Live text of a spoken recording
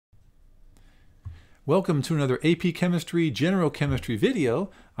Welcome to another AP Chemistry General Chemistry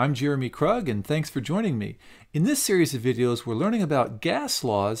video. I'm Jeremy Krug and thanks for joining me. In this series of videos we're learning about gas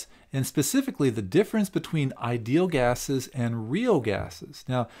laws and specifically the difference between ideal gases and real gases.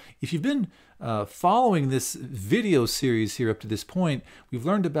 Now if you've been following this video series here up to this point, we've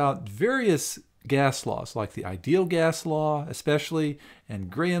learned about various gas laws like the ideal gas law especially,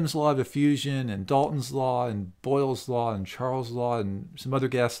 and Graham's law of diffusion, and Dalton's law, and Boyle's law, and Charles' law, and some other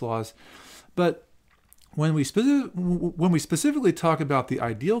gas laws. But when we specifically talk about the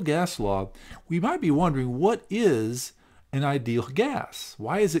ideal gas law, we might be wondering, what is an ideal gas?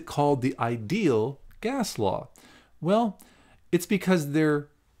 Why is it called the ideal gas law? Well, it's because there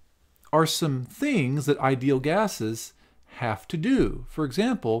are some things that ideal gases have to do. For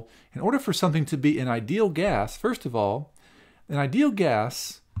example, in order for something to be an ideal gas, first of all, an ideal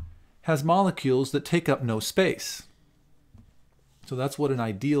gas has molecules that take up no space. So that's what an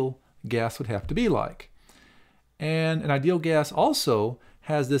ideal gas would have to be like. And an ideal gas also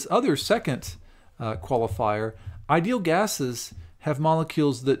has this other second qualifier. Ideal gases have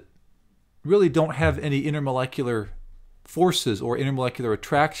molecules that really don't have any intermolecular forces or intermolecular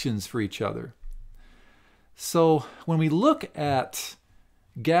attractions for each other. So when we look at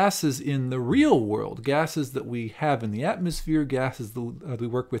gases in the real world, gases that we have in the atmosphere, gases that we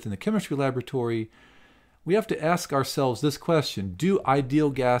work with in the chemistry laboratory, we have to ask ourselves this question: do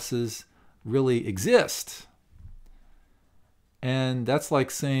ideal gases really exist? And that's like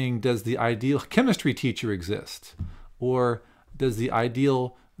saying, does the ideal chemistry teacher exist? Or does the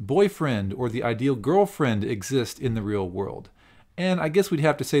ideal boyfriend or the ideal girlfriend exist in the real world? And I guess we'd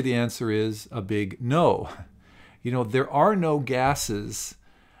have to say the answer is a big no. You know, there are no gases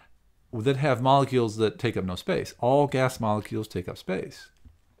that have molecules that take up no space. All gas molecules take up space.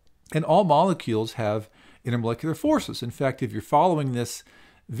 And all molecules have intermolecular forces. In fact, if you're following this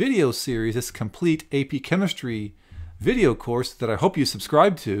video series, this complete AP Chemistry video course that I hope you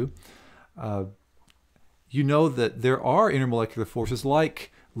subscribe to, you know that there are intermolecular forces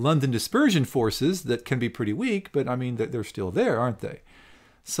like London dispersion forces that can be pretty weak, but I mean that they're still there, aren't they?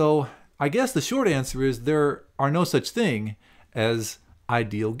 So I guess the short answer is there are no such thing as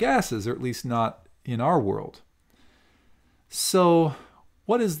ideal gases, or at least not in our world. So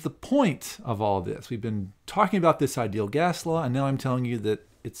what is the point of all this? We've been talking about this ideal gas law, and now I'm telling you that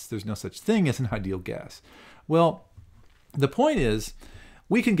there's no such thing as an ideal gas. Well, the point is,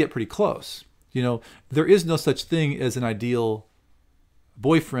 we can get pretty close. You know, there is no such thing as an ideal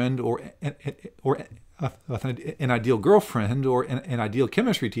boyfriend or an ideal girlfriend or an ideal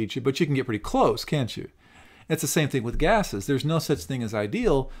chemistry teacher, but you can get pretty close, can't you? It's the same thing with gases. There's no such thing as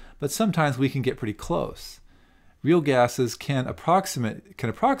ideal, but sometimes we can get pretty close. Real gases can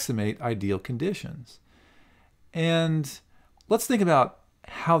approximate ideal conditions. And let's think about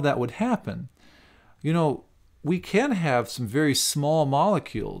how that would happen. You know, we can have some very small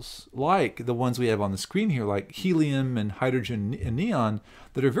molecules, like the ones we have on the screen here, like helium and hydrogen and neon,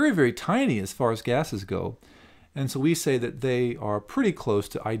 that are very, very tiny as far as gases go. And so we say that they are pretty close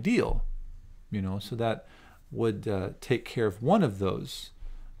to ideal, you know, so that would take care of one of those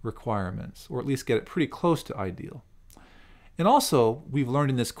requirements, or at least get it pretty close to ideal. And also, we've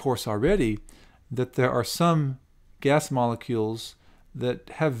learned in this course already that there are some gas molecules that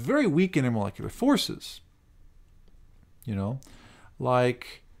have very weak intermolecular forces. You know,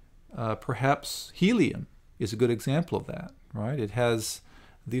 like perhaps helium is a good example of that, right?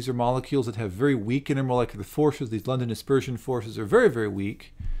 These are molecules that have very weak intermolecular forces. These London dispersion forces are very, very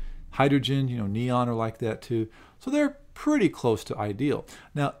weak. Hydrogen, you know, neon are like that too. So they're pretty close to ideal.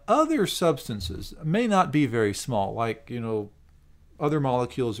 Now, other substances may not be very small, like, you know, other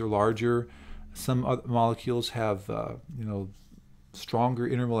molecules are larger. Some other molecules have, you know, stronger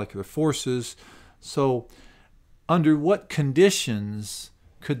intermolecular forces. So under what conditions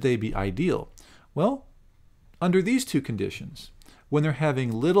could they be ideal? Well, under these two conditions, when they're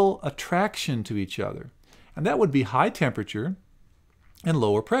having little attraction to each other, and that would be high temperature and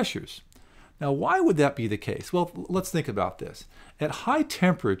lower pressures. Now, why would that be the case? Well, let's think about this. At high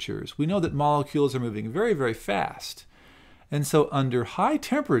temperatures, we know that molecules are moving very, very fast. And so under high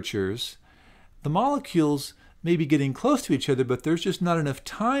temperatures, the molecules may be getting close to each other, but there's just not enough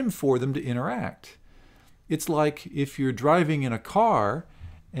time for them to interact. It's like if you're driving in a car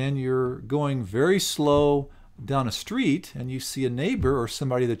and you're going very slow down a street and you see a neighbor or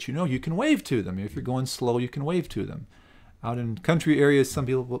somebody that you know, you can wave to them. If you're going slow, you can wave to them. Out in country areas, some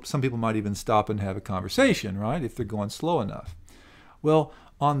people might even stop and have a conversation, right, if they're going slow enough. Well,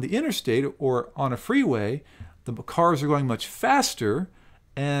 on the interstate or on a freeway, the cars are going much faster,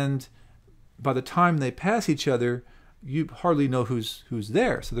 and by the time they pass each other, you hardly know who's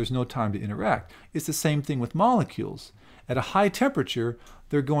there, so there's no time to interact. It's the same thing with molecules. At a high temperature,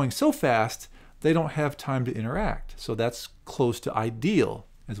 they're going so fast, they don't have time to interact. So that's close to ideal,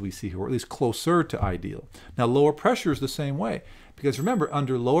 as we see here, or at least closer to ideal. Now, lower pressure is the same way, because remember,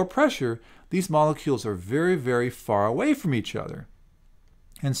 under lower pressure, these molecules are very, very far away from each other.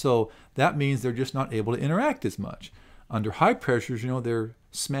 And so that means they're just not able to interact as much. Under high pressures, they're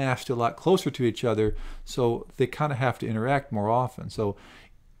smashed a lot closer to each other, so they kind of have to interact more often. So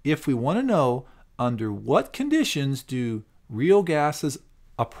if we want to know under what conditions do real gases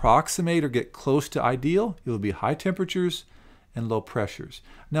approximate or get close to ideal, it will be high temperatures and low pressures.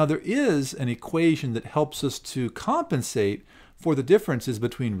 Now, there is an equation that helps us to compensate for the differences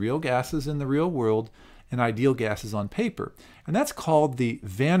between real gases in the real world and ideal gases on paper. And that's called the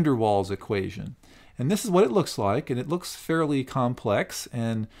van der Waals equation. And this is what it looks like, and it looks fairly complex.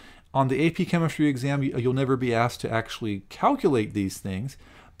 And on the AP Chemistry exam, you'll never be asked to actually calculate these things.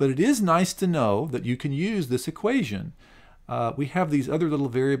 But it is nice to know that you can use this equation. We have these other little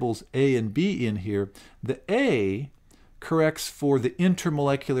variables A and B in here. The A corrects for the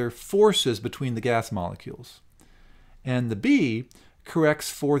intermolecular forces between the gas molecules. And the B corrects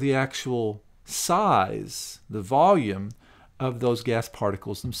for the actual size, the volume of those gas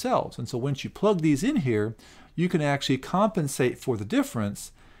particles themselves. And so once you plug these in here, you can actually compensate for the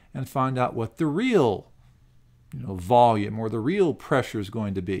difference and find out what the real volume or the real pressure is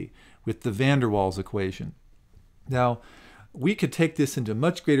going to be with the van der Waals equation. Now, we could take this into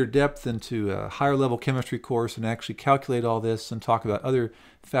much greater depth into a higher level chemistry course and actually calculate all this and talk about other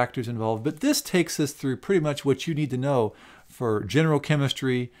factors involved. But this takes us through pretty much what you need to know for general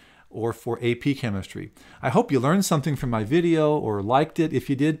chemistry or for AP Chemistry. I hope you learned something from my video or liked it. If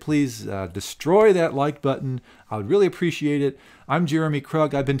you did, please destroy that like button. I would really appreciate it. I'm Jeremy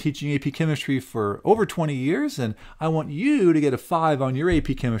Krug. I've been teaching AP Chemistry for over 20 years, and I want you to get a 5 on your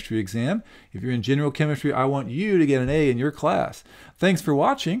AP Chemistry exam. If you're in general chemistry, I want you to get an A in your class. Thanks for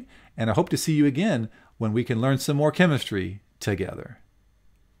watching, and I hope to see you again when we can learn some more chemistry together.